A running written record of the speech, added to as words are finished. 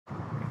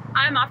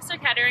I'm Officer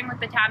Kettering with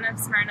the Town of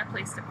Smyrna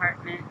Police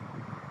Department.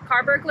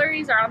 Car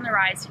burglaries are on the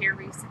rise here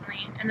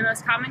recently, and the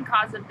most common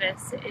cause of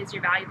this is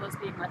your valuables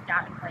being left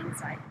out in plain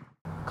sight.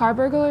 Car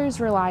burglars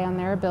rely on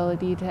their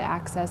ability to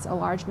access a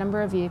large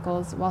number of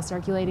vehicles while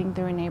circulating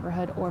through a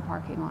neighborhood or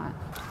parking lot.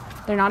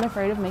 They're not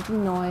afraid of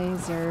making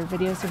noise or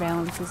video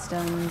surveillance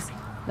systems.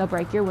 They'll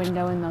break your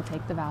window and they'll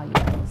take the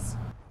valuables.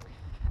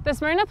 The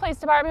Smyrna Police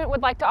Department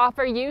would like to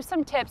offer you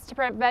some tips to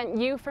prevent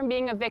you from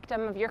being a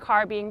victim of your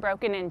car being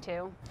broken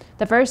into.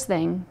 The first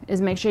thing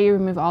is make sure you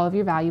remove all of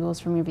your valuables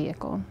from your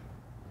vehicle.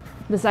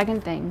 The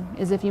second thing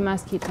is if you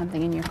must keep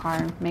something in your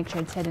car, make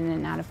sure it's hidden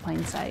and out of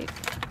plain sight.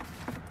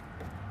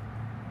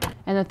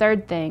 And the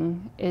third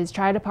thing is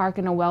try to park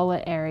in a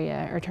well-lit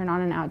area or turn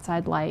on an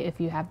outside light if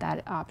you have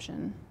that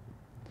option.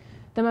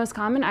 The most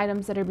common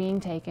items that are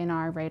being taken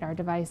are radar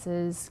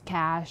devices,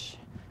 cash,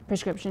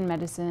 prescription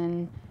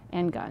medicine,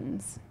 and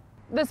guns.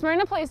 The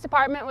Smyrna Police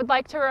Department would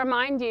like to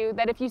remind you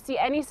that if you see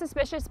any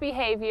suspicious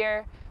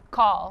behavior,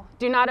 call.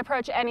 Do not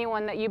approach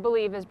anyone that you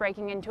believe is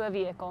breaking into a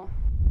vehicle.